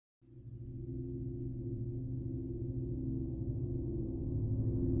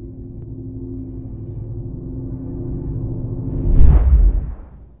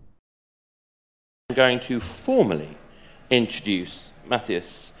going to formally introduce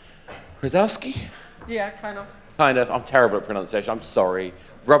Matthaus KRZYKOWSKI. Yeah, kind of. Kind of. I'm terrible at pronunciation. I'm sorry.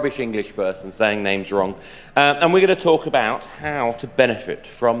 Rubbish English person saying names wrong. And we're going to talk about how to benefit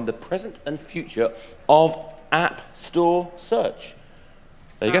from the present and future of App Store search.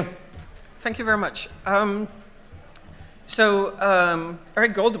 There you go. Thank you very much.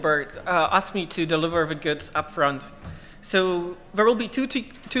 Eric Goldberg asked me to deliver the goods up front. So there will be two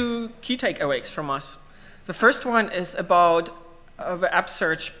key takeaways from us. The first one is about the app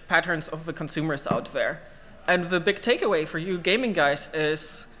search patterns of the consumers out there. And the big takeaway for you gaming guys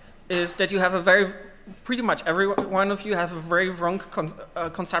is that you have pretty much every one of you have a very wrong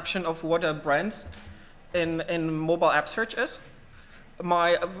conception of what a brand in mobile app search is.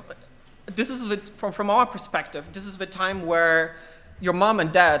 This is from our perspective, this is the time where your mom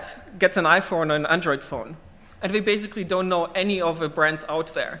and dad gets an iPhone or an Android phone, and they basically don't know any of the brands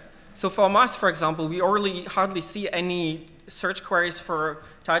out there. So for us, for example, we hardly see any search queries for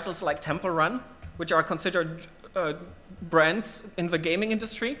titles like Temple Run, which are considered brands in the gaming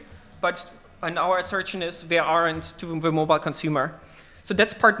industry, but in our assertion is they aren't to the mobile consumer. So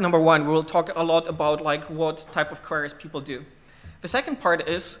that's part number one. We will talk a lot about what type of queries people do. The second part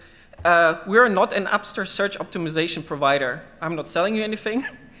is we are not an App Store search optimization provider. I'm not selling you anything.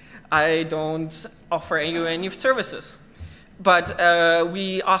 I don't offer you any services. But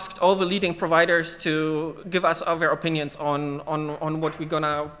we asked all the leading providers to give us their opinions on what we're going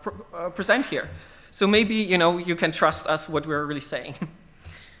to present here. So maybe you can trust us what we're really saying.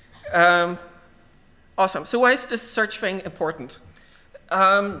 Awesome. So why is this search thing important?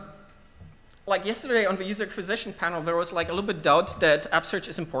 Like yesterday on the user acquisition panel, there was a little bit doubt that app search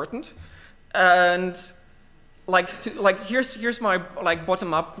is important. And here's my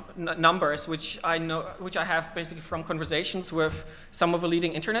bottom-up numbers, which I have basically from conversations with some of the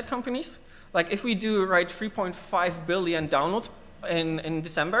leading internet companies. If we do 3.5 billion downloads in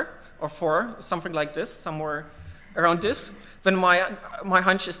December, or something like this, somewhere around this, then my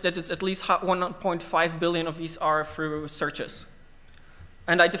hunch is that it's at least 1.5 billion of these are through searches.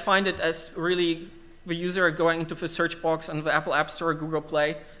 And I defined it as really the user going into the search box on the Apple App Store, Google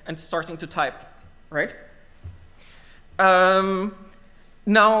Play, and starting to type, right? Now,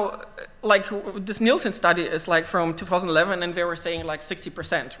 this Nielsen study is from 2011, and they were saying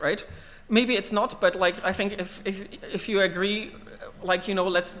 60%, right? Maybe it's not, but I think if you agree,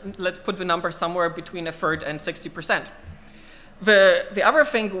 let's put the number somewhere between a third and 60%. The other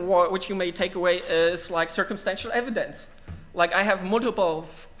thing which you may take away is circumstantial evidence. I have multiple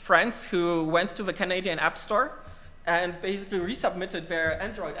friends who went to the Canadian App Store and basically resubmitted their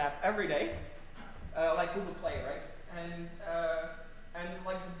Android app every day, like Google Play, right? And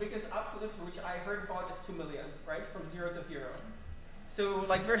the biggest uplift which I heard about is 2 million, right, from 0 to hero. So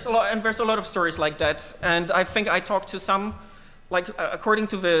there's a lot of stories like that, and I think I talked to some, according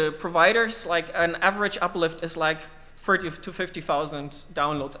to the providers, an average uplift is 30 to 50,000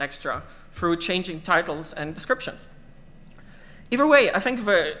 downloads extra through changing titles and descriptions. Either way, I think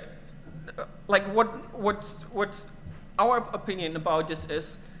what our opinion about this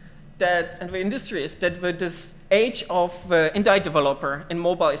is that, and the industry is that this age of the indie developer in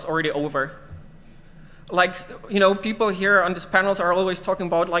mobile is already over. People here on these panels are always talking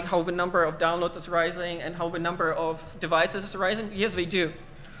about how the number of downloads is rising and how the number of devices is rising. Yes, they do.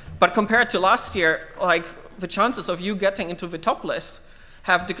 But compared to last year, the chances of you getting into the top list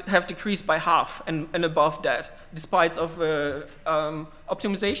have decreased by half and above that, despite of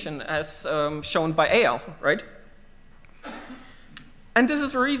optimization as shown by AL, right? And this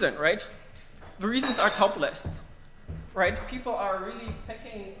is the reason, right? The reasons are top lists, right? People are really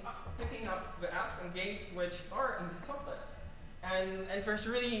picking up the apps and games which are in this top list. And there's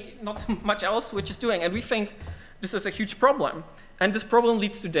really not much else which is doing. And we think this is a huge problem. And this problem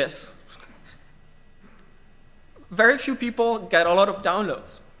leads to this. Very few people get a lot of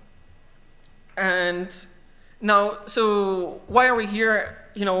downloads. And now, so why are we here?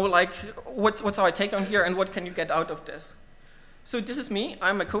 What's our take on here, and what can you get out of this? So this is me.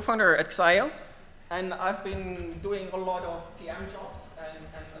 I'm a co-founder at XIO, and I've been doing a lot of PM jobs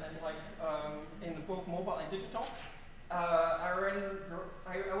in both mobile and digital. I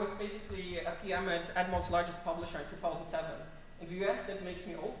was basically a PM at AdMob's largest publisher in 2007. In the US, that makes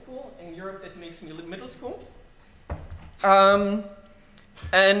me old school. In Europe, that makes me middle school. And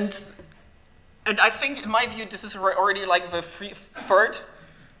I think, in my view, this is already the third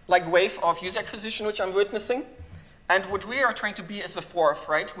wave of user acquisition which I'm witnessing. And what we are trying to be is the fourth,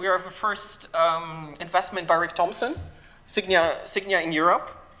 right? We are the first investment by Rick Thompson, Signia in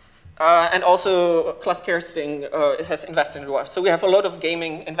Europe, and also Klaus Kersting has invested in us. So we have a lot of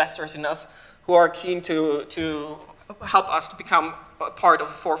gaming investors in us who are keen to help us to become a part of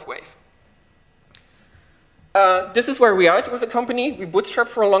the fourth wave. This is where we are with the company. We bootstrapped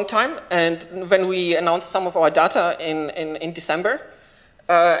for a long time, and when we announced some of our data in December,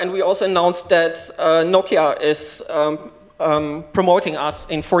 and we also announced that Nokia is promoting us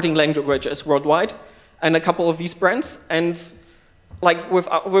in 14 languages worldwide, and a couple of these brands. And like with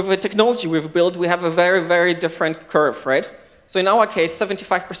the technology we've built, we have a very, very different curve, right? So in our case,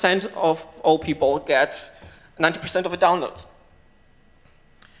 75% of all people get 90% of the downloads.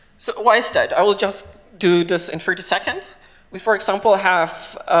 So why is that? I will just do this in 30 seconds. We, for example,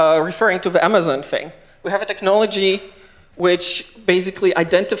 have, referring to the Amazon thing, we have a technology which basically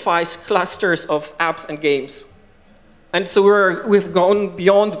identifies clusters of apps and games. And so we've gone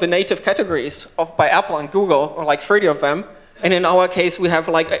beyond the native categories by Apple and Google, or like 30 of them. And in our case, we have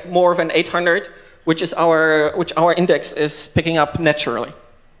like more than 800, which our index is picking up naturally.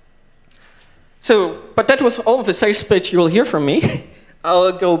 So, but that was all of the sales pitch you will hear from me.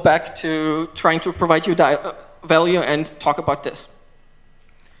 I'll go back to trying to provide you value and talk about this.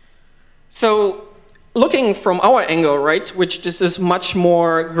 So, looking from our angle, right, which this is much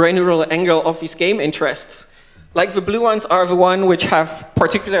more granular angle of these game interests. Like the blue ones are the ones which have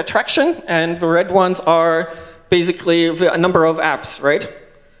particular attraction, and the red ones are basically the number of apps, right?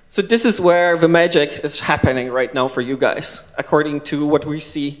 So this is where the magic is happening right now for you guys, according to what we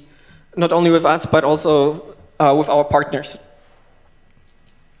see, not only with us, but also with our partners.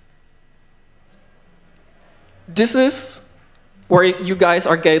 This is where you guys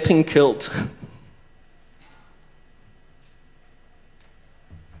are getting killed.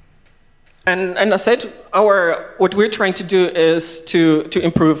 And I said, what we're trying to do is to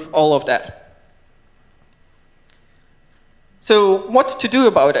improve all of that. So what to do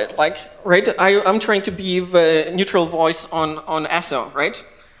about it? Like, right? I'm trying to be the neutral voice on ASO, right?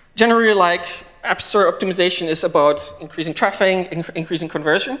 Generally, like, App Store optimization is about increasing traffic, increasing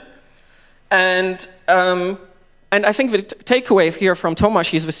conversion. And I think the takeaway here from Tomasz,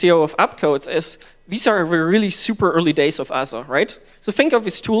 he's the CEO of AppCodes, is these are the really super early days of ASO, right? So think of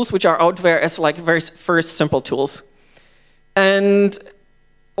these tools which are out there as like very first simple tools. And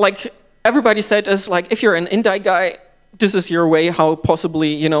like everybody said is like, if you're an indie guy, this is your way how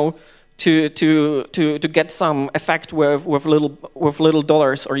possibly, you know, to get some effect with little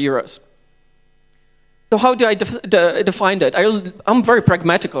dollars or euros. So how do I define that? I'm very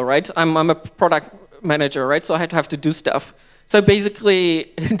pragmatical, right? I'm a product manager, right? So I have to do stuff. So I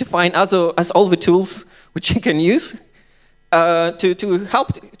basically define ASO as all the tools which you can use to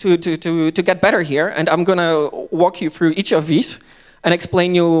help to get better here. And I'm gonna walk you through each of these and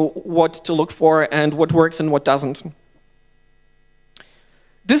explain you what to look for and what works and what doesn't.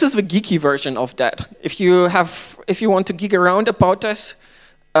 This is the geeky version of that. If you want to geek around about this,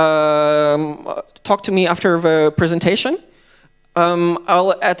 talk to me after the presentation.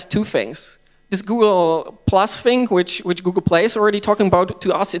 I'll add two things. This Google Plus thing, which Google Play is already talking about,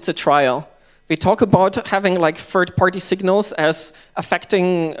 to us it's a trial. We talk about having like third-party signals as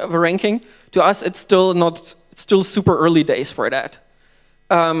affecting the ranking. To us, it's still super early days for that.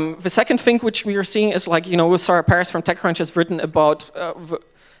 The second thing which we are seeing is like, you know, Sarah Paris from TechCrunch has written about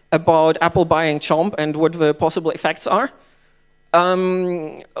Apple buying Chomp and what the possible effects are.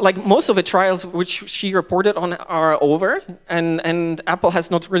 Like most of the trials which she reported on are over, and Apple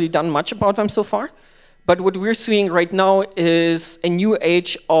has not really done much about them so far. But what we're seeing right now is a new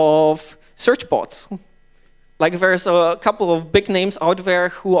age of search bots. Like there's a couple of big names out there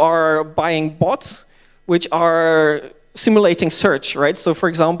who are buying bots which are simulating search, right? So for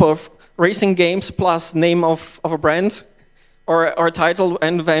example, racing games plus name of a brand or a title,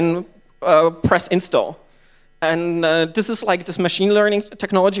 and then press install. And this is like this machine learning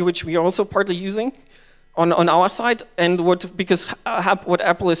technology which we are also partly using on our side. And what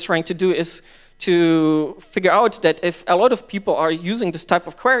Apple is trying to do is to figure out that if a lot of people are using this type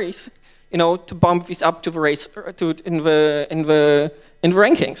of queries, you know, to bump these up to the in the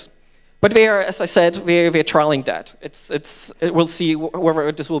rankings. But we are, as I said, we're trialing that. We'll see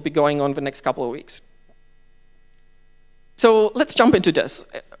whether this will be going on the next couple of weeks. So let's jump into this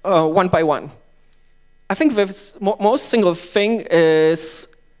one by one. I think the most single thing is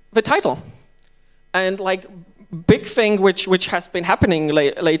the title. And like big thing which has been happening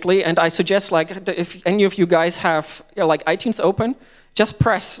lately, and I suggest like if any of you guys have like iTunes open, just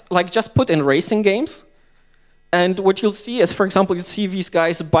put in racing games. And what you'll see is, for example, you see these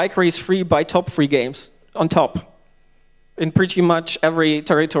guys bike race free by top 3 games on top in pretty much every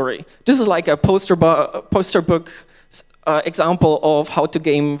territory. This is like a poster book example of how to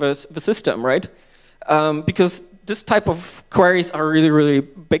game the system, right? Because this type of queries are really, really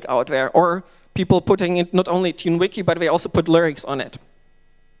big out there. Or people putting it not only TuneWiki, but they also put lyrics on it.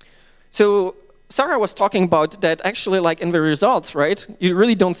 So Sarah was talking about that actually, like in the results, right? You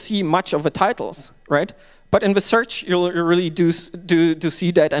really don't see much of the titles, right? But in the search, you really do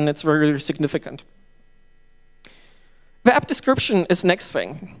see that, and it's very, very significant. The app description is next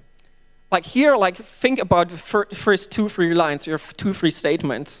thing. Like here, like think about the first 2-3 lines, your 2-3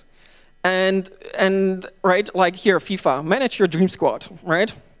 statements. And right, like here, FIFA, manage your dream squad,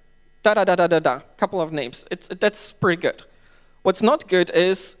 right? Couple of names. That's pretty good. What's not good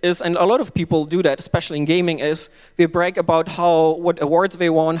is, and a lot of people do that, especially in gaming, is they brag about what awards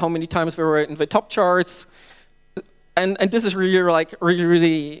they won, how many times they were in the top charts, and this is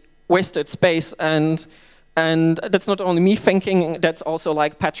really wasted space. And that's not only me thinking, that's also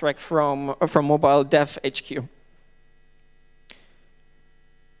like Patrick from Mobile Dev HQ.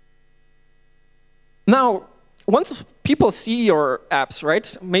 Now, once people see your apps,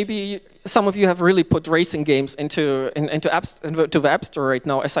 right? Maybe some of you have really put racing games into the App Store right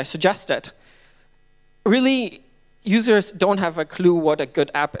now, as I suggested. Really, users don't have a clue what a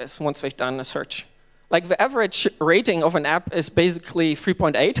good app is once they've done a search. Like the average rating of an app is basically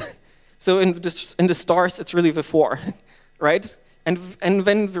 3.8. So in the stars, it's really the 4, right? And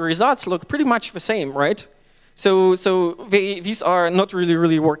then the results look pretty much the same, right? So these are not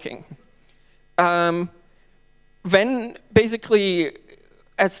really working. Then basically,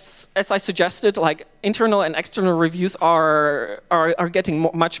 as I suggested, like internal and external reviews are getting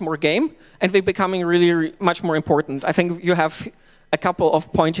much more game, and they're becoming really much more important. I think you have a couple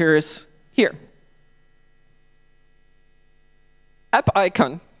of pointers here. App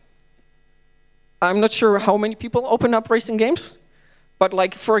icon. I'm not sure how many people open up racing games, but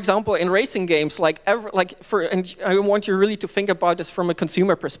like for example, in racing games, and I want you really to think about this from a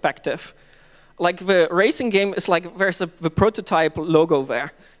consumer perspective. Like the racing game is like there's the prototype logo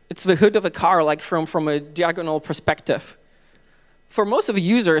there. It's the hood of a car, like from a diagonal perspective. For most of the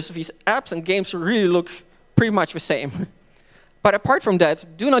users, these apps and games really look pretty much the same. But apart from that,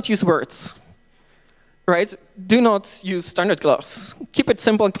 do not use words. Right? Do not use standard gloss. Keep it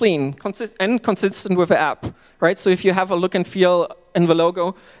simple and clean, and consistent with the app. Right? So if you have a look and feel in the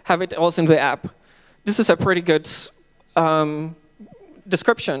logo, have it also in the app. This is a pretty good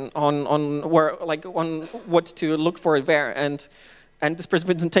description on what to look for there, and this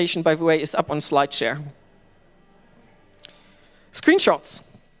presentation, by the way, is up on SlideShare. Screenshots.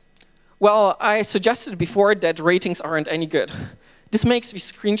 Well, I suggested before that ratings aren't any good. This makes the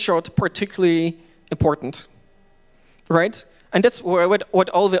screenshot particularly important, right? And that's what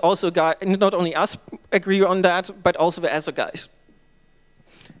all the also guys, and not only us agree on that, but also the ESO guys.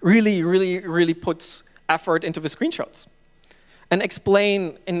 Really puts effort into the screenshots. And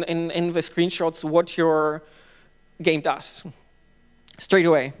explain in the screenshots what your game does, straight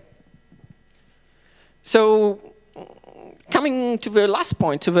away. So coming to the last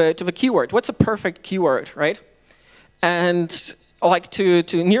point, to the keyword. What's a perfect keyword, right? And like to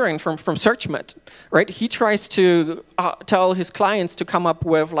Niren from SearchMet, right? He tries to tell his clients to come up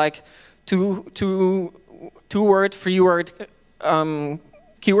with like two-word, three-word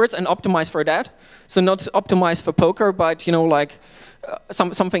keywords and optimize for that. So not optimize for poker, but like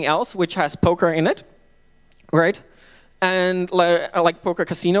something else which has poker in it, right? And like poker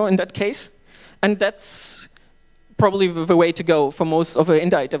casino in that case. And that's probably the way to go for most of the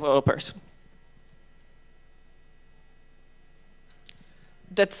indie developers.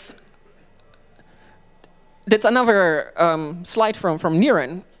 That's another slide from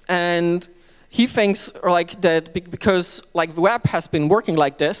Niren, and he thinks like that because like the web has been working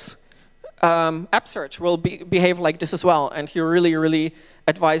like this, app search will behave like this as well, and he really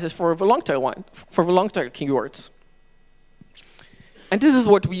advises for the long tail keywords. And this is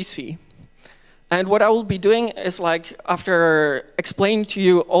what we see. And what I will be doing is like after explaining to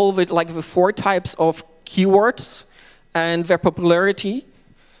you all the the 4 types of keywords and their popularity,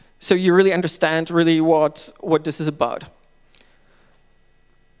 so you really understand really what this is about.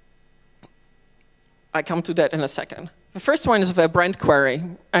 I come to that in a second. The first one is the brand query,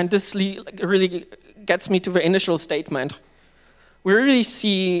 and this really gets me to the initial statement. We really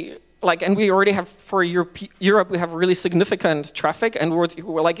see, and we already have for Europe, we have really significant traffic, and we're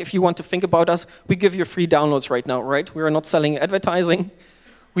if you want to think about us, we give you free downloads right now, right? We are not selling advertising,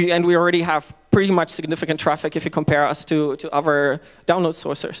 and we already have pretty much significant traffic if you compare us to other download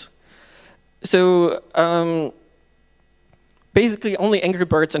sources. So basically, only Angry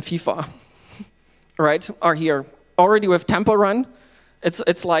Birds and FIFA, right, are here. Already with Temple Run,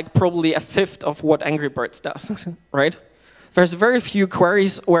 it's like probably a fifth of what Angry Birds does, right? there's very few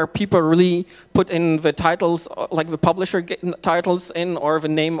queries where people really put in the titles, like the publisher titles in, or the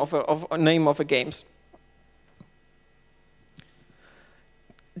name of a games.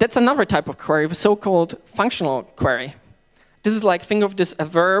 That's another type of query, the so-called functional query. This is like, think of this a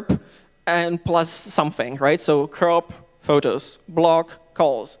verb and plus something, right? So crop photos, blog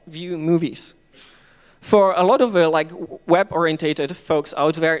calls, view movies. For a lot of the like web-oriented folks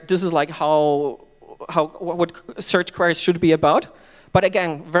out there, this is like what search queries should be about. But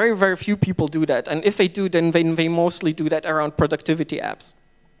again, very, very few people do that. And if they do, then they mostly do that around productivity apps.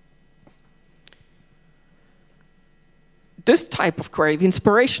 This type of query, the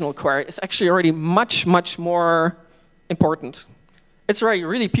inspirational query, is actually already much, much more important. It's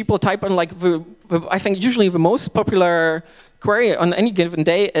really people type in like I think usually the most popular query on any given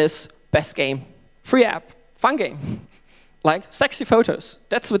day is best game, free app, fun game, like sexy photos.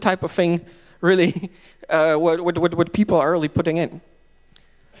 That's the type of thing really what people are really putting in.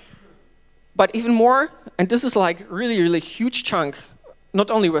 But even more, and this is like really, really huge chunk,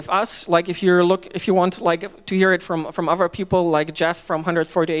 not only with us, like if you want like to hear it from other people, like Jeff from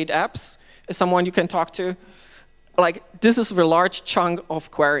 148 Apps is someone you can talk to. Like this is the large chunk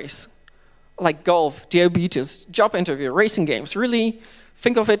of queries, like golf, diabetes, job interview, racing games. Really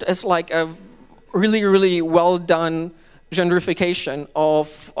think of it as like a really, really well done generification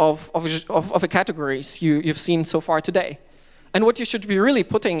of the categories you've seen so far today. And what you should be really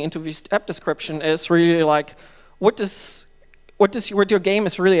putting into this app description is really like what your game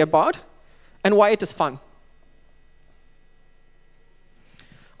is really about and why it is fun.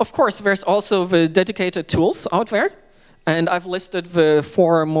 Of course, there's also the dedicated tools out there, and I've listed the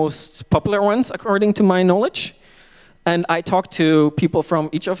 4 most popular ones according to my knowledge. And I talked to people from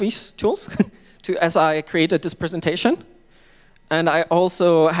each of these tools as I created this presentation. And I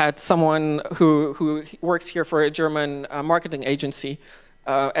also had someone who works here for a German marketing agency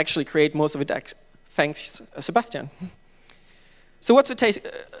actually create most of it. Thanks, Sebastian. So what's the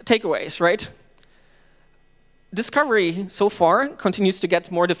takeaways, right? Discovery so far continues to get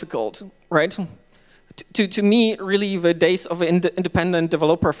more difficult, right? To me, really, the days of an independent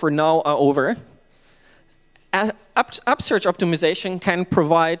developer for now are over. App search optimization can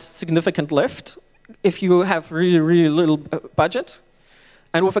provide significant lift if you have really, really little budget.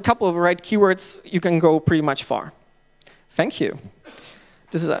 And with a couple of right keywords, you can go pretty much far. Thank you.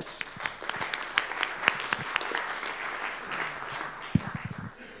 This is us.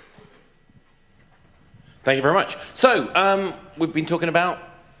 Thank you very much. So we've been talking about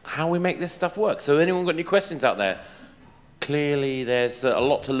how we make this stuff work. So anyone got any questions out there? Clearly, there's a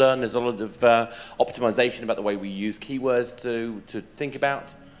lot to learn. There's a lot of optimization about the way we use keywords to think about.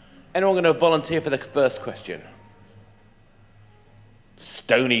 Anyone going to volunteer for the first question?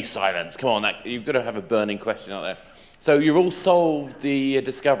 Stony silence. Come on, you've got to have a burning question out there. So you've all solved the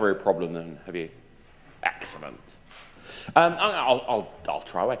discovery problem then, have you? Excellent. I'll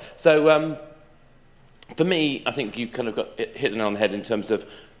try away. So for me, I think you kind of got hit the nail on the head in terms of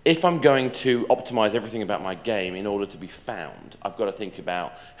if I'm going to optimize everything about my game in order to be found, I've got to think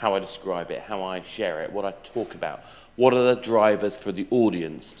about how I describe it, how I share it, what I talk about. What are the drivers for the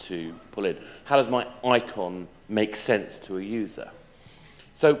audience to pull in? How does my icon make sense to a user?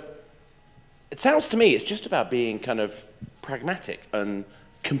 So it sounds to me it's just about being kind of pragmatic and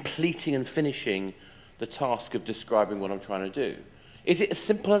completing and finishing the task of describing what I'm trying to do. Is it as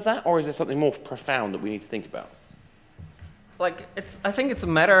simple as that, or is there something more profound that we need to think about? Like, I think it's a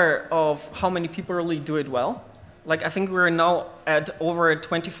matter of how many people really do it well. Like, I think we're now at over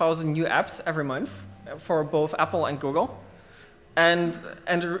 20,000 new apps every month for both Apple and Google. And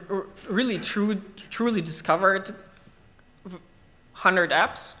really truly discovered 100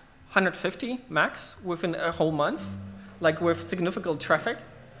 apps, 150 max within a whole month, like with significant traffic.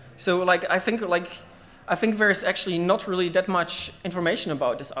 So like, I think there's actually not really that much information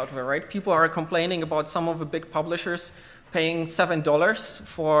about this out there, right? People are complaining about some of the big publishers paying $7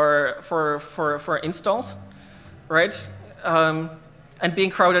 for installs, right? And being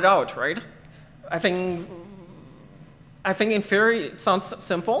crowded out, right? I think in theory it sounds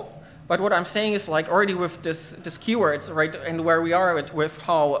simple, but what I'm saying is like already with this keywords, right, and where we are with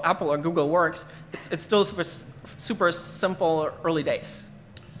how Apple or Google works, it's still super simple early days.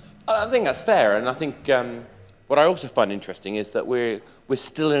 I think that's fair, and I think what I also find interesting is that we're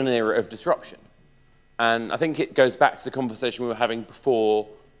still in an era of disruption. And I think it goes back to the conversation we were having before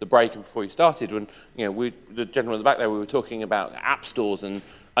the break and before you started, when the gentleman in the back there, we were talking about app stores and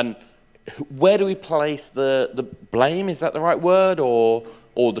where do we place the blame? Is that the right word, or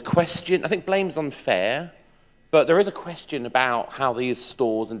the question? I think blame's unfair, but there is a question about how these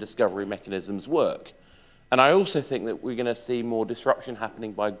stores and discovery mechanisms work. And I also think that we're going to see more disruption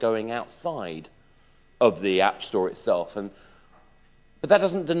happening by going outside of the App Store itself. But that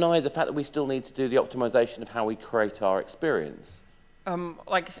doesn't deny the fact that we still need to do the optimization of how we create our experience.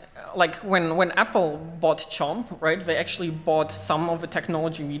 Like when Apple bought Chomp, right? They actually bought some of the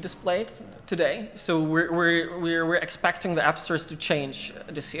technology we displayed today. So we're expecting the app stores to change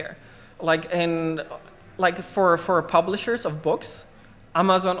this year. Like for publishers of books,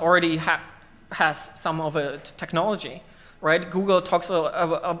 Amazon already has some of the technology, right? Google talks a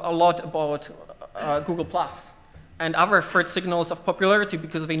lot about Google Plus and other third signals of popularity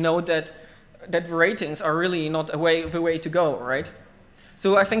because they know that the ratings are really not the way to go, right?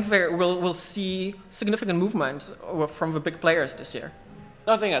 So I think we'll see significant movement from the big players this year.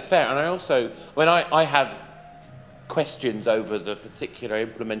 I think that's fair, and I also, I have questions over the particular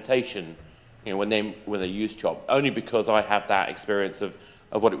implementation, when they use Chomp, only because I have that experience of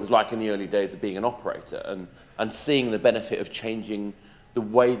what it was like in the early days of being an operator and seeing the benefit of changing the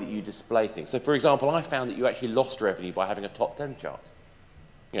way that you display things. So, for example, I found that you actually lost revenue by having a top 10 chart.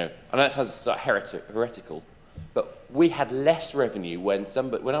 And that sounds heretical. But we had less revenue when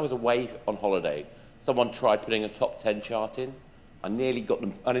I was away on holiday, someone tried putting a top 10 chart in. I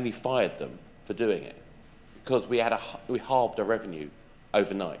nearly fired them for doing it because we halved our revenue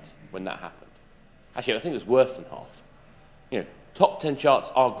overnight when that happened. Actually, I think it was worse than half. Top 10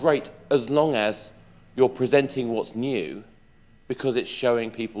 charts are great as long as you're presenting what's new because it's showing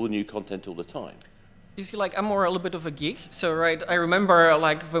people new content all the time. You see, I'm more a little bit of a geek. So, right, I remember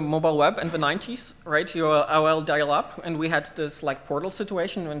the mobile web in the 90s, right? Your AOL dial-up, and we had this portal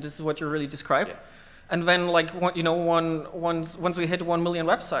situation, and this is what you really described. Yeah. And then, once we hit 1 million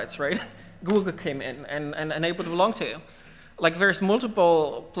websites, right? Google came in and enabled the long tail. There's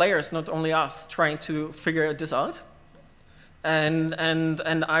multiple players, not only us, trying to figure this out.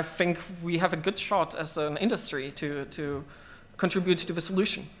 And I think we have a good shot as an industry to contribute to the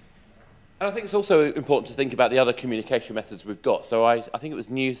solution. And I think it's also important to think about the other communication methods we've got. So I think it was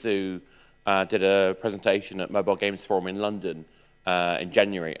Newzoo did a presentation at Mobile Games Forum in London in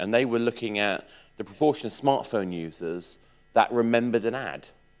January, and they were looking at the proportion of smartphone users that remembered an ad.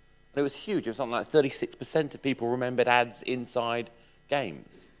 And it was huge. It was something like 36% of people remembered ads inside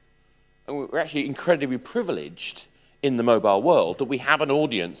games. And we're actually incredibly privileged in the mobile world that we have an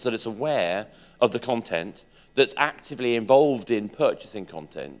audience that is aware of the content, that's actively involved in purchasing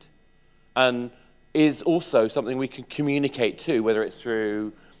content, and is also something we can communicate to, whether it's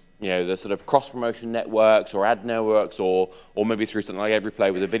through the sort of cross-promotion networks or ad networks or maybe through something like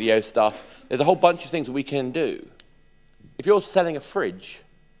EveryPlay with the video stuff. There's a whole bunch of things that we can do. If you're selling a fridge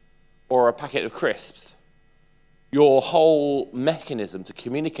or a packet of crisps, your whole mechanism to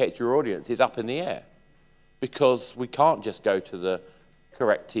communicate to your audience is up in the air because we can't just go to the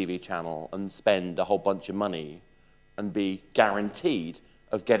correct TV channel and spend a whole bunch of money and be guaranteed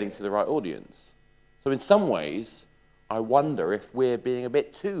of getting to the right audience. So in some ways, I wonder if we're being a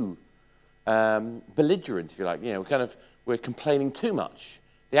bit too belligerent, if you like. We're complaining too much.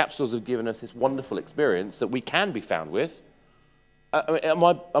 The app stores have given us this wonderful experience that we can be found with. Are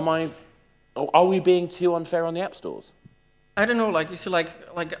we being too unfair on the app stores? I don't know. You see,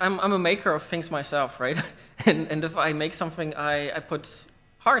 I'm a maker of things myself, right? and if I make something, I put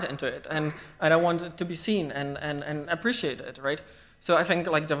heart into it, and I want it to be seen and appreciated, right? So I think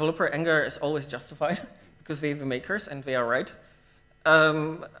developer anger is always justified because they're the makers and they are right.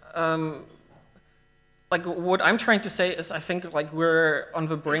 What I'm trying to say is I think we're on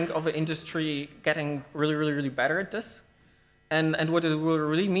the brink of an industry getting really, really, really better at this. And what it will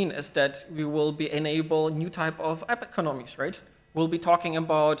really mean is that we will be enable new type of app economies, right? We'll be talking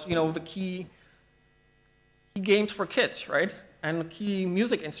about the key games for kids, right? And key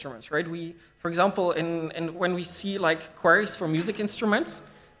music instruments, right? For example, when we see queries for music instruments,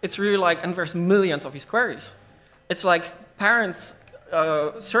 it's really and there's millions of these queries. It's parents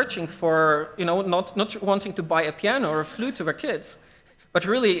searching for, not wanting to buy a piano or a flute to their kids, but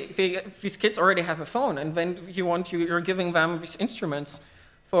really these kids already have a phone, and then you're giving them these instruments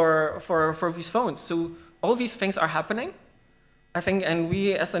for these phones. So all these things are happening, I think, and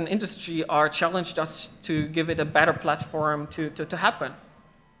we as an industry are challenged just to give it a better platform to happen.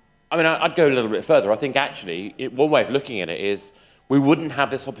 I mean, I'd go a little bit further. I think actually, one way of looking at it is we wouldn't have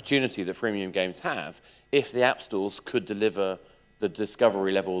this opportunity that freemium games have if the app stores could deliver the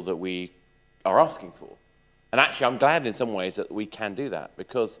discovery level that we are asking for. And actually, I'm glad in some ways that we can do that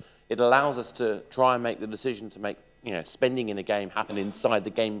because it allows us to try and make the decision to make spending in a game happen inside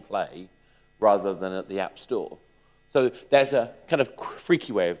the gameplay rather than at the app store. So there's a kind of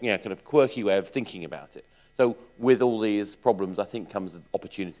freaky way of, kind of quirky way of thinking about it. So with all these problems, I think comes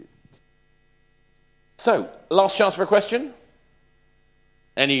opportunities. So, last chance for a question.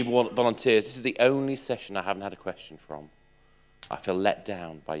 Any volunteers? This is the only session I haven't had a question from. I feel let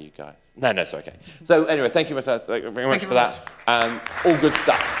down by you guys. No, it's okay. So anyway, thank you very much for that. All good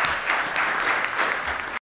stuff.